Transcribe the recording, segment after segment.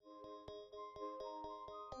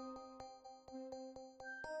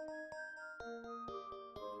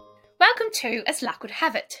Welcome to As Luck Would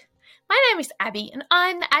Have It. My name is Abby and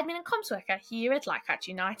I'm the admin and comms worker here at Leichhardt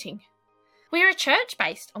Uniting. We're a church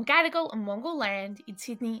based on Gadigal and Wongal land in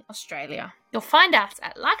Sydney, Australia. You'll find us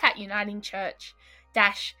at Leichhardt Uniting Church-LUC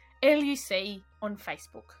on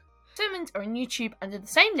Facebook. Sermons are on YouTube under the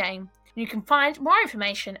same name, and you can find more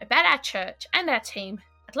information about our church and our team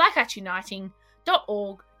at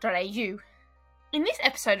leichhardtuniting.org.au. In this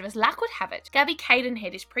episode of As Luck Would Have It, Gabi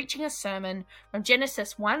Cadenhead is preaching a sermon from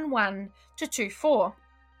Genesis 1:1 to 2:4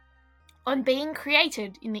 on being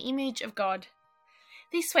created in the image of God.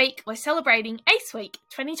 This week, we're celebrating Ace Week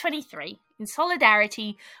 2023 in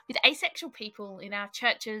solidarity with asexual people in our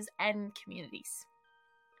churches and communities.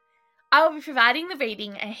 I will be providing the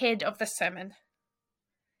reading ahead of the sermon.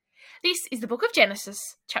 This is the book of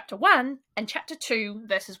Genesis, chapter 1 and chapter 2,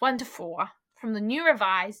 verses 1 to 4, from the New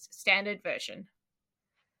Revised Standard Version.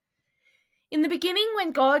 In the beginning,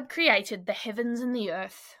 when God created the heavens and the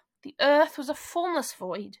earth was a formless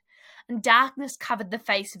void, and darkness covered the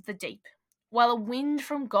face of the deep, while a wind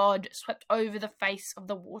from God swept over the face of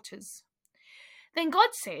the waters. Then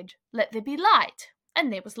God said, "Let there be light,"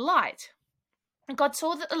 and there was light. And God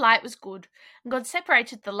saw that the light was good, and God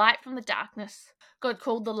separated the light from the darkness. God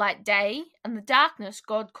called the light day, and the darkness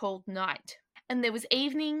God called night. And there was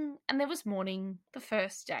evening, and there was morning, the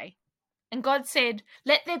first day. And God said,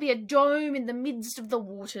 "Let there be a dome in the midst of the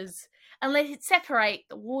waters, and let it separate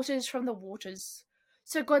the waters from the waters."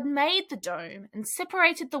 So God made the dome, and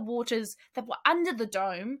separated the waters that were under the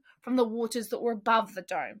dome from the waters that were above the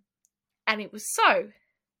dome. And it was so.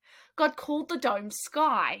 God called the dome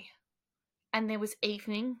sky. And there was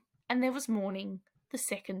evening, and there was morning, the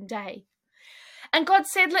second day. And God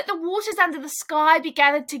said, "Let the waters under the sky be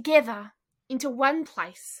gathered together into one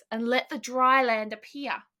place, and let the dry land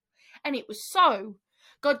appear." And it was so.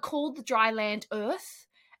 God called the dry land earth,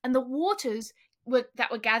 and the waters that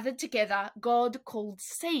were gathered together God called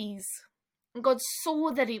seas. And God saw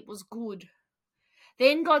that it was good.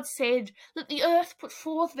 Then God said, "Let the earth put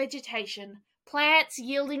forth vegetation, plants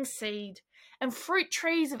yielding seed, and fruit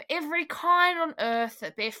trees of every kind on earth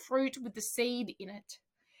that bear fruit with the seed in it."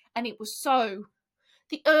 And it was so.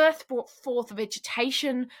 The earth brought forth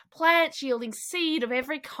vegetation, plants yielding seed of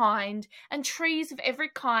every kind, and trees of every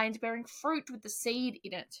kind bearing fruit with the seed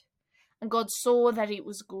in it. And God saw that it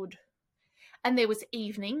was good. And there was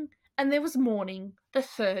evening, and there was morning, the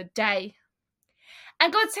third day.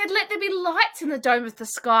 And God said, "Let there be lights in the dome of the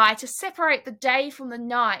sky to separate the day from the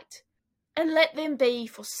night, and let them be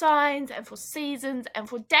for signs and for seasons and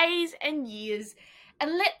for days and years,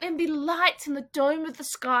 and let them be lights in the dome of the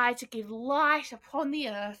sky to give light upon the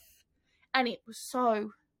earth." And it was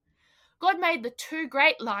so. God made the two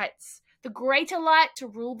great lights, the greater light to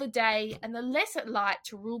rule the day, and the lesser light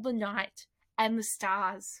to rule the night, and the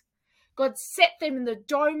stars. God set them in the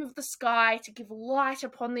dome of the sky to give light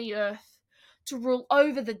upon the earth, to rule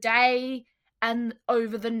over the day and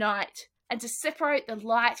over the night, and to separate the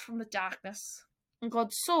light from the darkness. And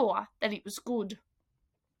God saw that it was good.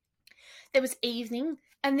 There was evening,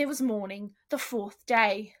 and there was morning, the fourth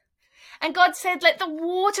day. And God said, "Let the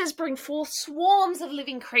waters bring forth swarms of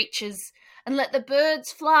living creatures, and let the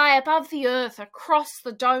birds fly above the earth across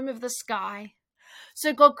the dome of the sky."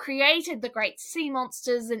 So God created the great sea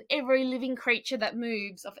monsters and every living creature that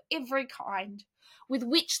moves of every kind, with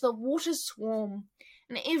which the waters swarm,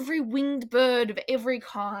 and every winged bird of every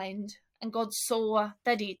kind. And God saw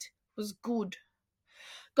that it was good.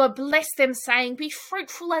 God blessed them, saying, "Be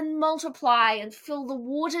fruitful and multiply, and fill the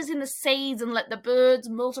waters in the seas, and let the birds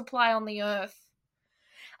multiply on the earth."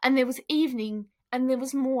 And there was evening, and there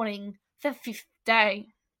was morning, the fifth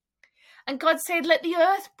day. And God said, "Let the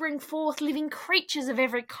earth bring forth living creatures of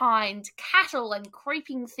every kind, cattle and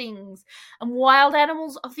creeping things, and wild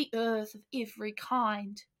animals of the earth of every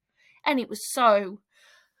kind." And it was so.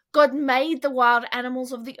 God made the wild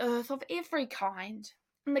animals of the earth of every kind,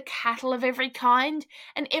 and the cattle of every kind,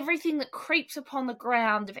 and everything that creeps upon the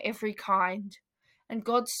ground of every kind. And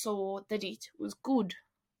God saw that it was good.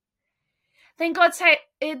 Then God said,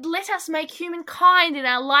 "Let us make humankind in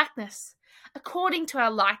our likeness, according to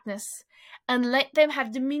our likeness, and let them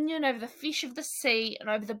have dominion over the fish of the sea, and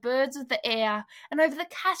over the birds of the air, and over the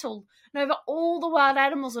cattle, and over all the wild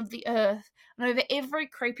animals of the earth, and over every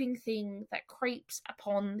creeping thing that creeps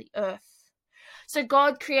upon the earth." So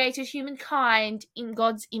God created humankind in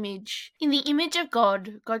God's image. In the image of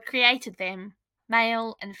God, God created them.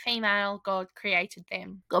 Male and female, God created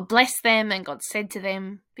them. God blessed them, and God said to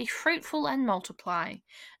them, "Be fruitful and multiply,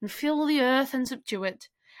 and fill the earth and subdue it,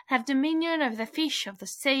 and have dominion over the fish of the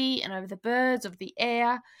sea, and over the birds of the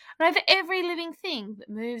air, and over every living thing that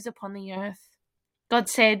moves upon the earth." God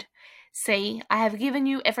said, See, I have given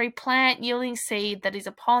you every plant yielding seed that is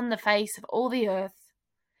upon the face of all the earth,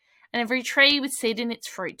 and every tree with seed in its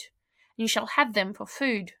fruit, and you shall have them for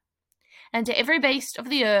food. And to every beast of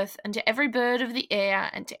the earth, and to every bird of the air,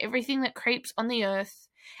 and to everything that creeps on the earth,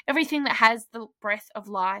 everything that has the breath of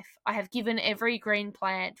life, I have given every green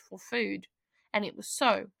plant for food. And it was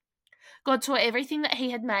so. God saw everything that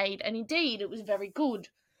he had made, and indeed it was very good.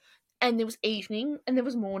 And there was evening, and there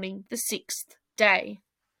was morning, the 6th day.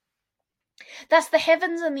 Thus the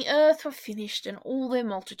heavens and the earth were finished, and all their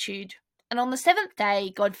multitude. And on the 7th day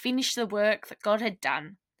God finished the work that God had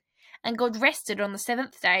done. And God rested on the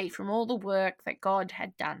 7th day from all the work that God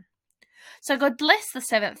had done. So God blessed the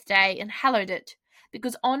 7th day and hallowed it,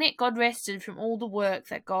 because on it God rested from all the work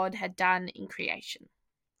that God had done in creation.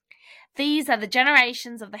 These are the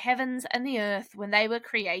generations of the heavens and the earth when they were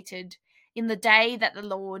created, in the day that the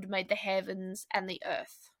Lord made the heavens and the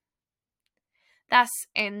earth. Thus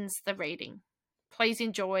ends the reading. Please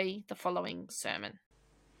enjoy the following sermon.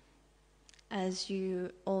 As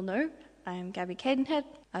you all know, I am Gabi Cadenhead.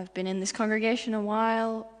 I've been in this congregation a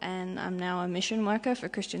while, and I'm now a mission worker for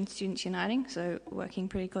Christian Students Uniting, so working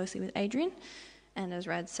pretty closely with Adrian. And as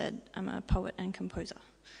Rad said, I'm a poet and composer.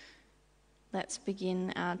 Let's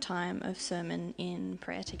begin our time of sermon in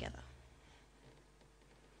prayer together.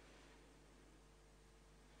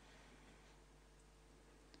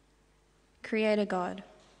 Creator God,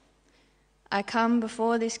 I come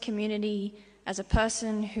before this community as a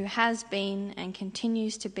person who has been and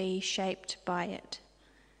continues to be shaped by it,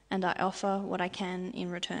 and I offer what I can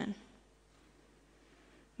in return.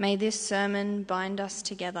 May this sermon bind us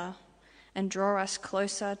together and draw us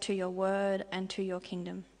closer to your word and to your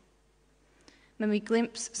kingdom. May we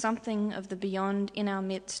glimpse something of the beyond in our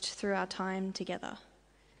midst through our time together,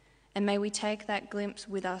 and may we take that glimpse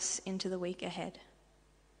with us into the week ahead.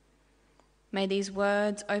 May these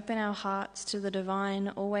words open our hearts to the divine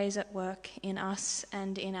always at work in us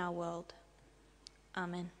and in our world.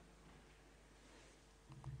 Amen.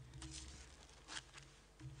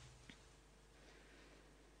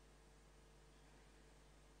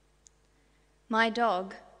 My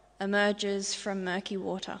dog emerges from murky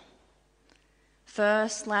water, fur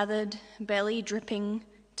slathered, belly dripping,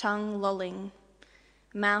 tongue lolling,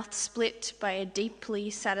 mouth split by a deeply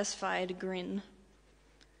satisfied grin.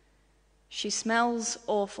 She smells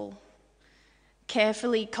awful,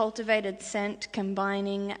 carefully cultivated scent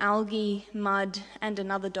combining algae, mud, and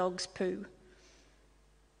another dog's poo.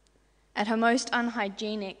 At her most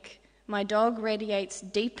unhygienic, my dog radiates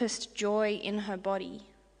deepest joy in her body,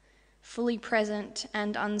 fully present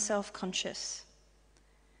and unself-conscious.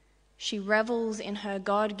 She revels in her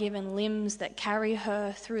God-given limbs that carry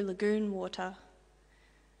her through lagoon water,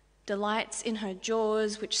 delights in her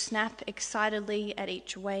jaws which snap excitedly at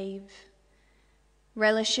each wave,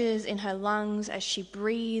 relishes in her lungs as she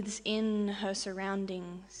breathes in her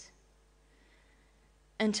surroundings,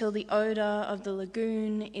 until the odor of the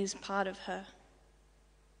lagoon is part of her.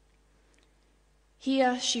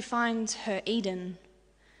 Here she finds her Eden,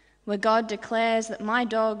 where God declares that my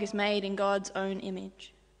dog is made in God's own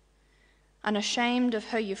image. Unashamed of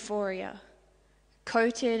her euphoria,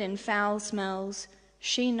 coated in foul smells,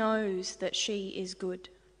 she knows that she is good.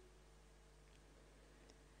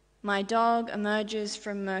 My dog emerges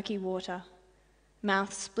from murky water,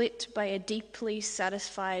 mouth split by a deeply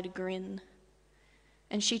satisfied grin,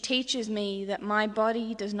 and she teaches me that my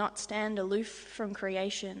body does not stand aloof from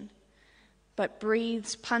creation, but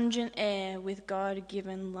breathes pungent air with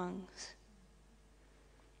God-given lungs.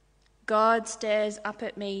 God stares up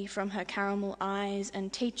at me from her caramel eyes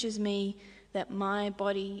and teaches me that my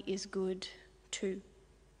body is good too.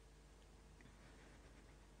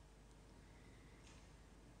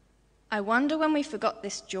 I wonder when we forgot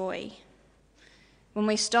this joy, when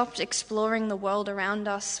we stopped exploring the world around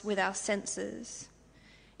us with our senses,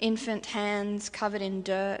 infant hands covered in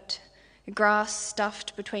dirt, grass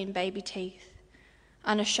stuffed between baby teeth,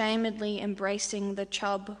 unashamedly embracing the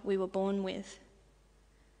chub we were born with.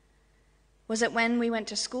 Was it when we went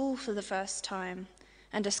to school for the first time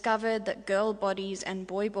and discovered that girl bodies and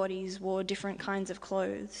boy bodies wore different kinds of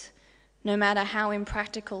clothes, no matter how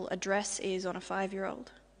impractical a dress is on a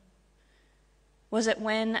 5-year-old? Was it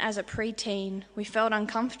when, as a preteen, we felt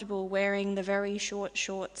uncomfortable wearing the very short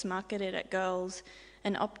shorts marketed at girls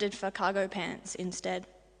and opted for cargo pants instead?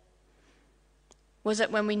 Was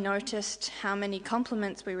it when we noticed how many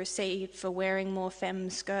compliments we received for wearing more femme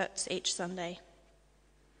skirts each Sunday?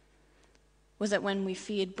 Was it when we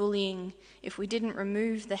feared bullying if we didn't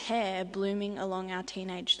remove the hair blooming along our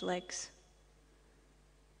teenaged legs?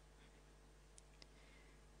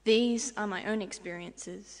 These are my own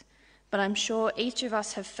experiences, but I'm sure each of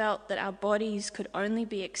us have felt that our bodies could only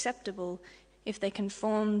be acceptable if they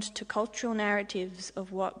conformed to cultural narratives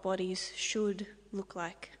of what bodies should look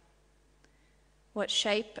like, what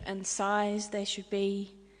shape and size they should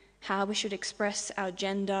be, how we should express our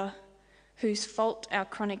gender, whose fault our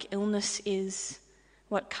chronic illness is,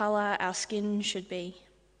 what colour our skin should be.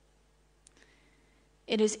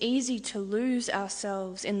 It is easy to lose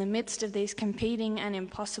ourselves in the midst of these competing and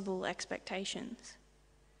impossible expectations.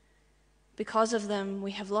 Because of them,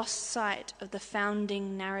 we have lost sight of the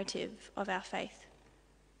founding narrative of our faith.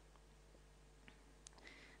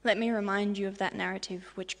 Let me remind you of that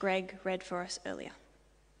narrative which Greg read for us earlier.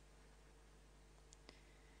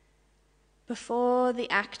 Before the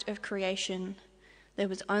act of creation, there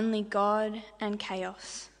was only God and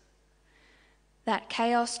chaos. That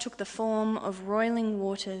chaos took the form of roiling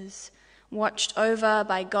waters, watched over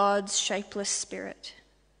by God's shapeless spirit.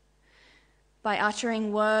 By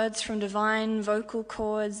uttering words from divine vocal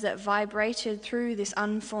cords that vibrated through this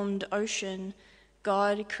unformed ocean,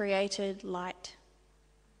 God created light.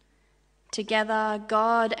 Together,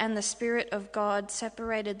 God and the Spirit of God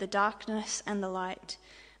separated the darkness and the light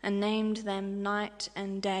and named them night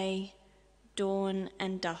and day, dawn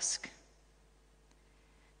and dusk.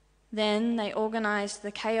 Then they organized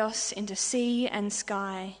the chaos into sea and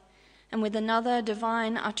sky, and with another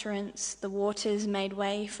divine utterance, the waters made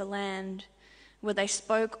way for land, where they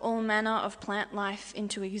spoke all manner of plant life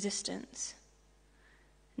into existence.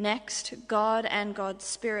 Next, God and God's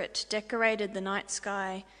Spirit decorated the night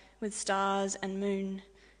sky with stars and moon,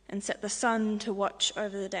 and set the sun to watch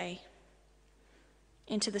over the day.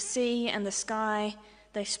 Into the sea and the sky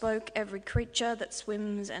they spoke every creature that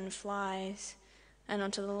swims and flies, and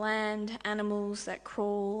onto the land animals that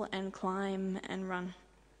crawl and climb and run.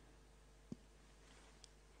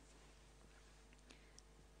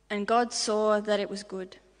 And God saw that it was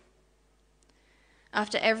good.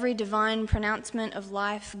 After every divine pronouncement of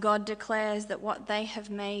life, God declares that what they have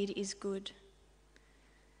made is good.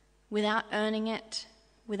 Without earning it,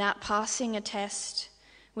 without passing a test,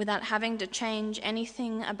 without having to change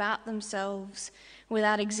anything about themselves,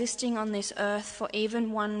 without existing on this earth for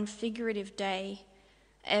even one figurative day,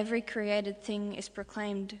 every created thing is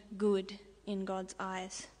proclaimed good in God's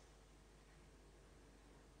eyes.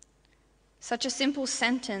 Such a simple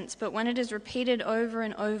sentence, but when it is repeated over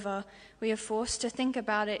and over, we are forced to think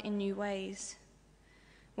about it in new ways.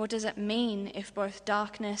 What does it mean if both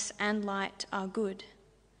darkness and light are good?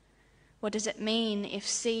 What does it mean if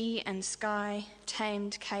sea and sky,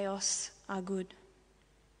 tamed chaos, are good?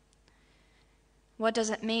 What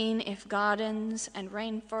does it mean if gardens and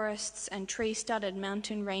rainforests and tree-studded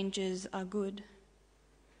mountain ranges are good?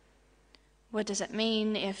 What does it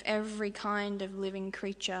mean if every kind of living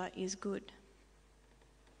creature is good?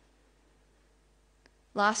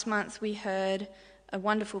 Last month we heard a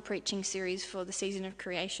wonderful preaching series for the season of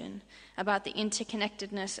creation about the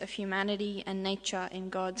interconnectedness of humanity and nature in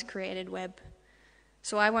God's created web.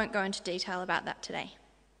 So I won't go into detail about that today.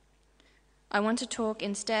 I want to talk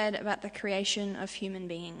instead about the creation of human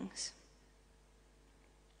beings.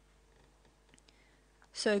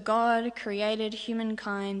 So God created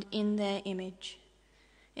humankind in their image.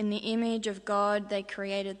 In the image of God they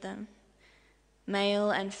created them.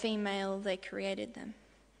 Male and female they created them.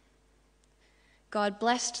 God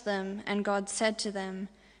blessed them, and God said to them,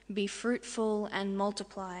 "Be fruitful and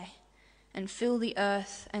multiply, and fill the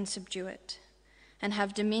earth and subdue it, and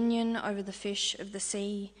have dominion over the fish of the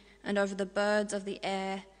sea, and over the birds of the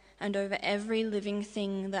air, and over every living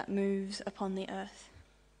thing that moves upon the earth."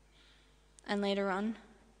 And later on,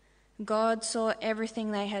 God saw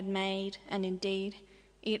everything they had made, and indeed,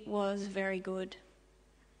 it was very good.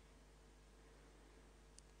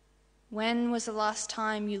 When was the last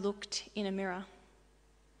time you looked in a mirror?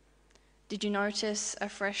 Did you notice a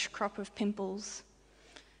fresh crop of pimples,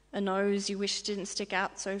 a nose you wish didn't stick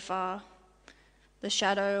out so far, the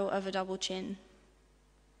shadow of a double chin?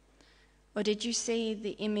 Or did you see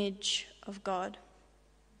the image of God?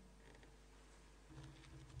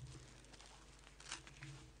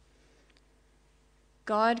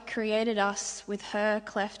 God created us with her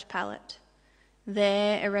cleft palate,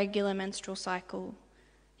 their irregular menstrual cycle,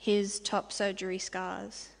 his top surgery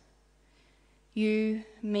scars. You,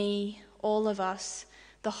 me, all of us,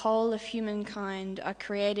 the whole of humankind are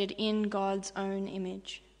created in God's own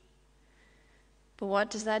image. But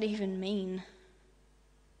what does that even mean?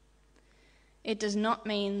 It does not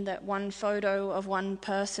mean that one photo of one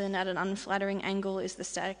person at an unflattering angle is the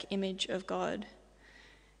static image of God.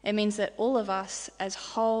 It means that all of us, as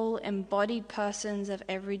whole, embodied persons of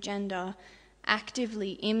every gender,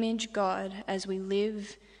 actively image God as we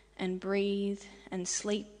live and breathe and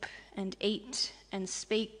sleep and eat and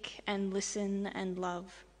speak and listen and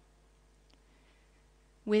love.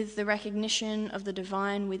 With the recognition of the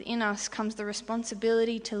divine within us comes the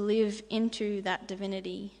responsibility to live into that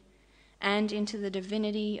divinity and into the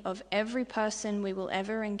divinity of every person we will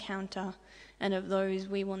ever encounter and of those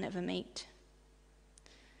we will never meet.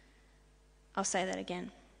 I'll say that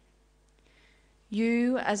again.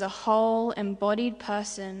 You, as a whole embodied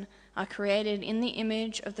person, are created in the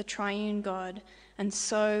image of the triune God, and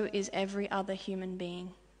so is every other human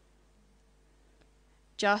being.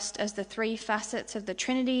 Just as the three facets of the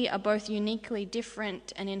Trinity are both uniquely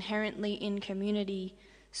different and inherently in community,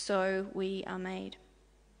 so we are made.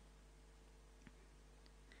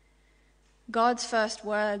 God's first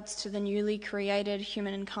words to the newly created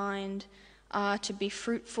humankind are to be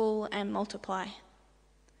fruitful and multiply.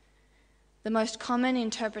 The most common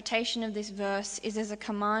interpretation of this verse is as a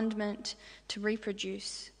commandment to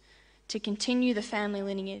reproduce, to continue the family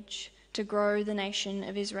lineage, to grow the nation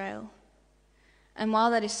of Israel. And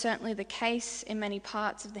while that is certainly the case in many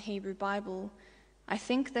parts of the Hebrew Bible, I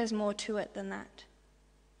think there's more to it than that.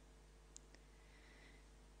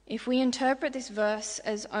 If we interpret this verse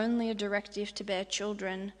as only a directive to bear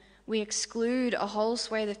children, we exclude a whole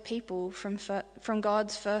swathe of people from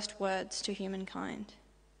God's first words to humankind.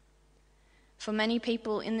 For many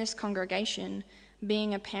people in this congregation,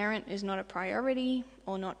 being a parent is not a priority,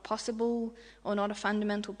 or not possible, or not a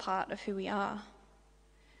fundamental part of who we are.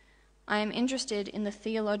 I am interested in the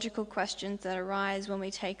theological questions that arise when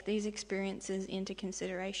we take these experiences into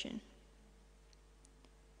consideration.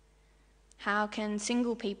 How can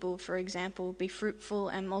single people, for example, be fruitful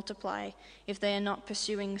and multiply if they are not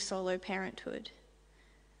pursuing solo parenthood?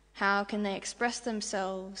 How can they express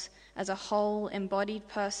themselves as a whole embodied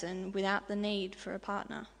person without the need for a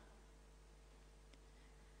partner?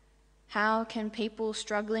 How can people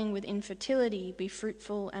struggling with infertility be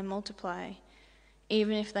fruitful and multiply,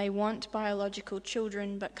 even if they want biological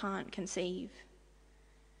children but can't conceive?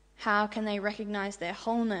 How can they recognize their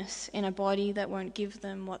wholeness in a body that won't give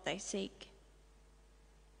them what they seek?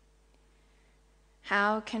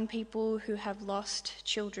 How can people who have lost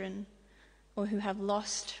children or who have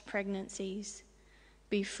lost pregnancies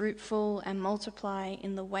be fruitful and multiply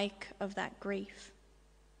in the wake of that grief?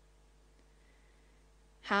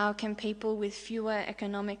 How can people with fewer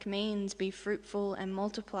economic means be fruitful and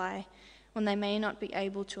multiply when they may not be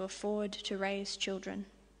able to afford to raise children?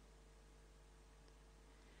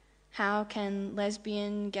 How can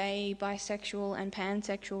lesbian, gay, bisexual, and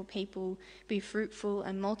pansexual people be fruitful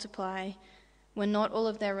and multiply when not all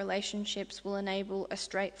of their relationships will enable a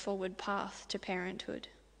straightforward path to parenthood?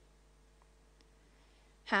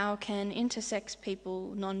 How can intersex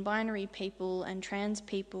people, non-binary people, and trans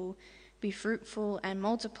people be fruitful and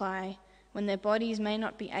multiply when their bodies may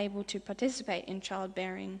not be able to participate in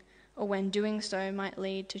childbearing, or when doing so might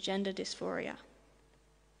lead to gender dysphoria?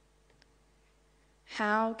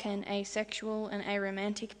 How can asexual and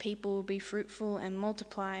aromantic people be fruitful and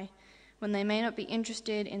multiply when they may not be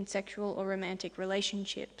interested in sexual or romantic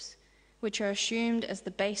relationships, which are assumed as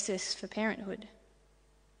the basis for parenthood?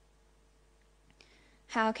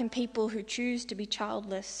 How can people who choose to be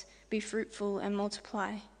childless be fruitful and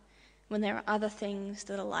multiply when there are other things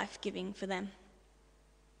that are life-giving for them?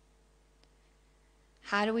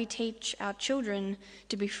 How do we teach our children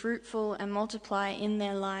to be fruitful and multiply in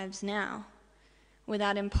their lives now,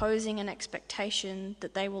 without imposing an expectation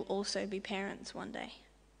that they will also be parents one day?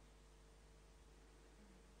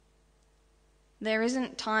 There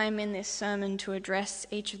isn't time in this sermon to address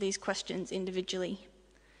each of these questions individually,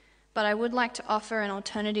 but I would like to offer an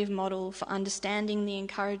alternative model for understanding the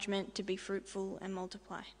encouragement to be fruitful and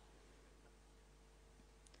multiply.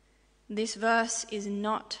 This verse is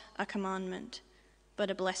not a commandment, but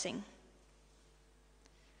a blessing.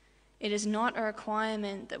 It is not a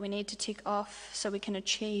requirement that we need to tick off so we can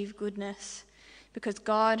achieve goodness, because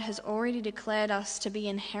God has already declared us to be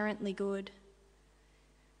inherently good.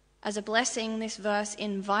 As a blessing, this verse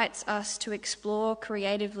invites us to explore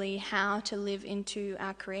creatively how to live into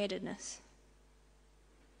our createdness.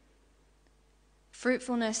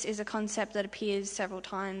 Fruitfulness is a concept that appears several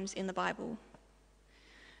times in the Bible.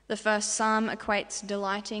 The first psalm equates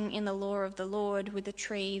delighting in the law of the Lord with a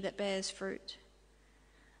tree that bears fruit.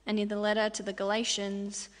 And in the letter to the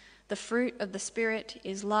Galatians, the fruit of the Spirit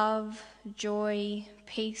is love, joy,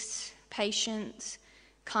 peace, patience,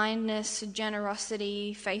 kindness,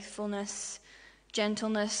 generosity, faithfulness,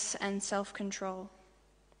 gentleness, and self-control.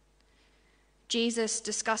 Jesus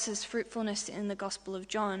discusses fruitfulness in the Gospel of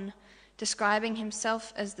John, describing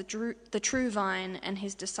himself as the true vine and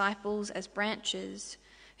his disciples as branches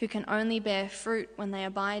who can only bear fruit when they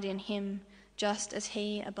abide in him, just as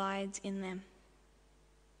he abides in them.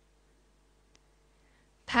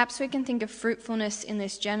 Perhaps we can think of fruitfulness in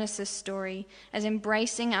this Genesis story as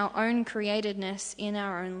embracing our own createdness in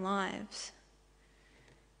our own lives.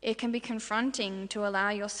 It can be confronting to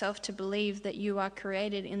allow yourself to believe that you are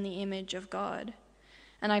created in the image of God.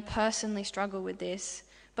 And I personally struggle with this,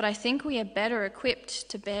 but I think we are better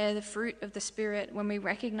equipped to bear the fruit of the Spirit when we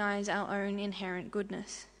recognize our own inherent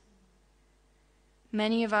goodness.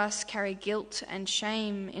 Many of us carry guilt and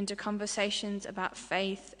shame into conversations about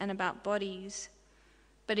faith and about bodies,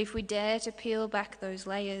 but if we dare to peel back those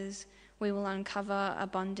layers, we will uncover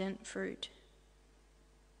abundant fruit.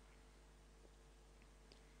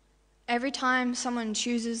 Every time someone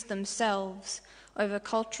chooses themselves over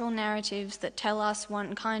cultural narratives that tell us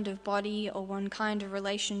one kind of body or one kind of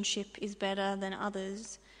relationship is better than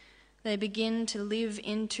others, they begin to live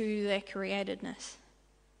into their createdness.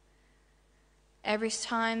 Every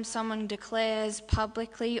time someone declares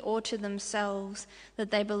publicly or to themselves that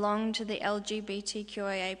they belong to the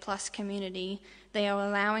LGBTQIA+ community, they are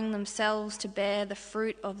allowing themselves to bear the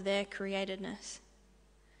fruit of their createdness.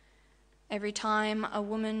 Every time a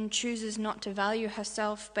woman chooses not to value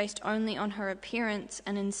herself based only on her appearance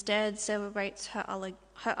and instead celebrates her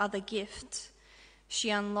other gifts, she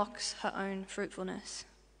unlocks her own fruitfulness.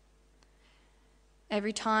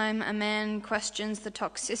 Every time a man questions the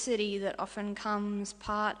toxicity that often comes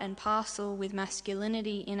part and parcel with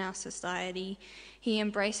masculinity in our society, he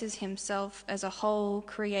embraces himself as a whole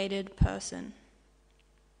created person.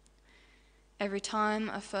 Every time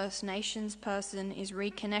a First Nations person is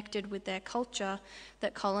reconnected with their culture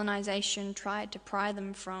that colonization tried to pry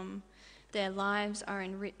them from, their lives are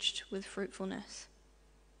enriched with fruitfulness.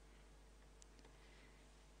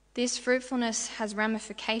 This fruitfulness has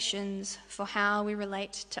ramifications for how we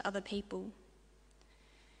relate to other people.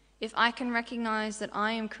 If I can recognize that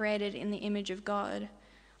I am created in the image of God,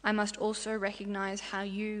 I must also recognize how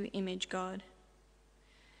you image God.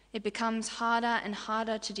 It becomes harder and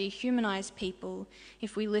harder to dehumanize people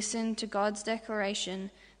if we listen to God's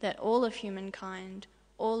declaration that all of humankind,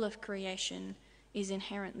 all of creation, is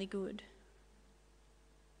inherently good.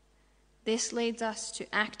 This leads us to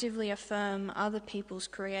actively affirm other people's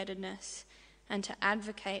createdness and to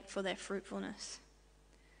advocate for their fruitfulness.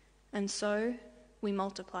 And so we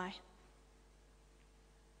multiply.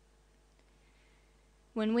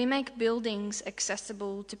 When we make buildings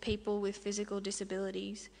accessible to people with physical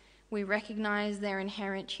disabilities, we recognize their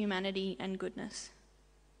inherent humanity and goodness.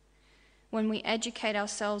 When we educate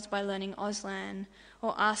ourselves by learning Auslan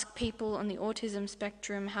or ask people on the autism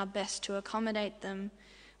spectrum how best to accommodate them,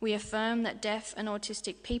 we affirm that deaf and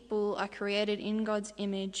autistic people are created in God's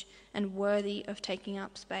image and worthy of taking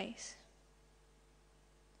up space.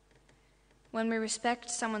 When we respect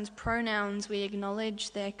someone's pronouns, we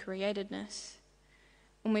acknowledge their createdness.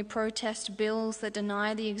 When we protest bills that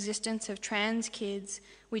deny the existence of trans kids,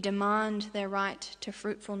 we demand their right to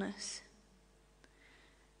fruitfulness.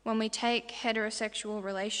 When we take heterosexual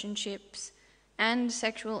relationships and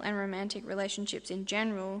sexual and romantic relationships in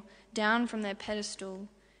general down from their pedestal,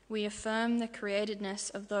 we affirm the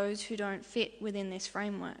createdness of those who don't fit within this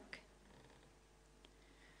framework.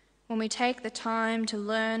 When we take the time to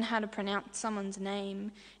learn how to pronounce someone's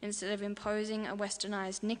name instead of imposing a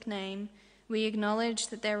westernized nickname, we acknowledge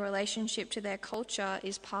that their relationship to their culture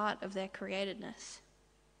is part of their createdness.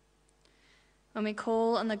 When we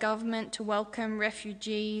call on the government to welcome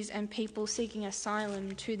refugees and people seeking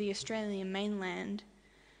asylum to the Australian mainland,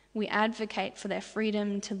 we advocate for their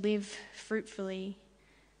freedom to live fruitfully.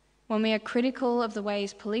 When we are critical of the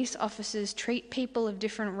ways police officers treat people of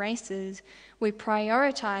different races, we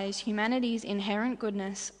prioritise humanity's inherent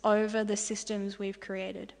goodness over the systems we've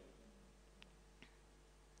created.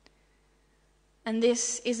 And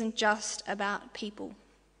this isn't just about people.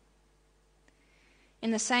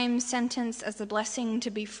 In the same sentence as the blessing to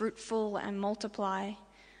be fruitful and multiply,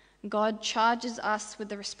 God charges us with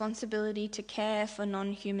the responsibility to care for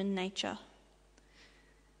non-human nature.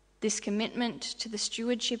 This commitment to the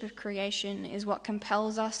stewardship of creation is what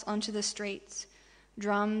compels us onto the streets,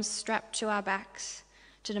 drums strapped to our backs,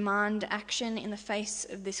 to demand action in the face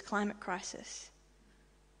of this climate crisis.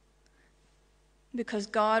 Because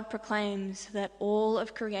God proclaims that all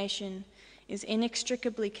of creation is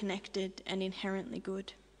inextricably connected and inherently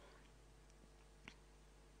good.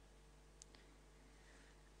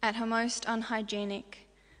 At her most unhygienic,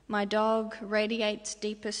 my dog radiates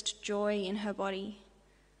deepest joy in her body,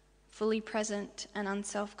 fully present and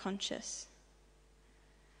unself-conscious.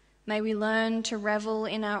 May we learn to revel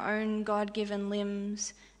in our own God-given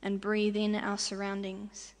limbs and breathe in our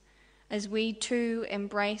surroundings, as we too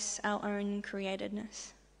embrace our own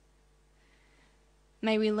createdness.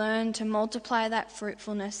 May we learn to multiply that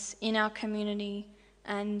fruitfulness in our community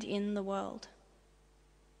and in the world.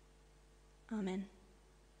 Amen.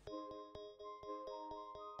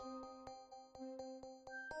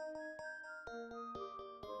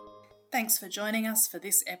 Thanks for joining us for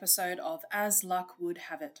this episode of As Luck Would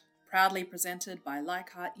Have It, proudly presented by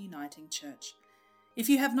Leichhardt Uniting Church. If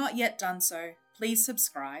you have not yet done so, please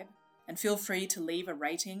subscribe and feel free to leave a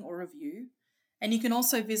rating or review. And you can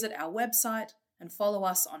also visit our website and follow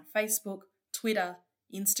us on Facebook, Twitter,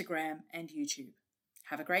 Instagram, and YouTube.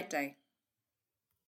 Have a great day.